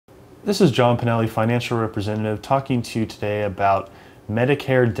This is John Pinelli, financial representative, talking to you today about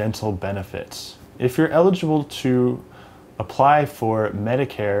Medicare dental benefits. If you're eligible to apply for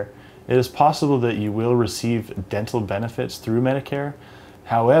Medicare, it is possible that you will receive dental benefits through Medicare.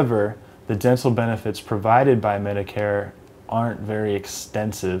 However, the dental benefits provided by Medicare aren't very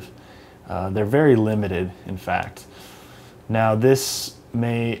extensive. They're very limited, in fact. Now, this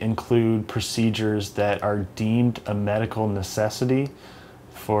may include procedures that are deemed a medical necessity.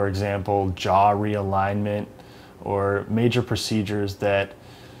 For example, jaw realignment or major procedures that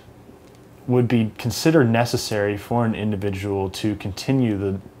would be considered necessary for an individual to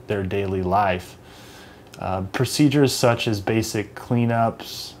continue their daily life. Procedures such as basic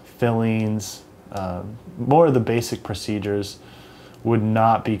cleanups, fillings, more of the basic procedures would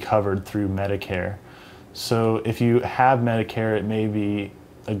not be covered through Medicare. So if you have Medicare, it may be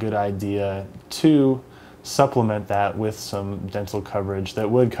a good idea to supplement that with some dental coverage that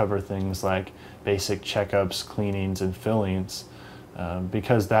would cover things like basic checkups, cleanings, and fillings,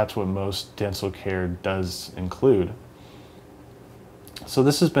 because that's what most dental care does include. So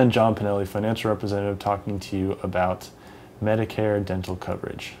this has been John Pinelli, financial representative, talking to you about Medicare dental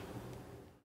coverage.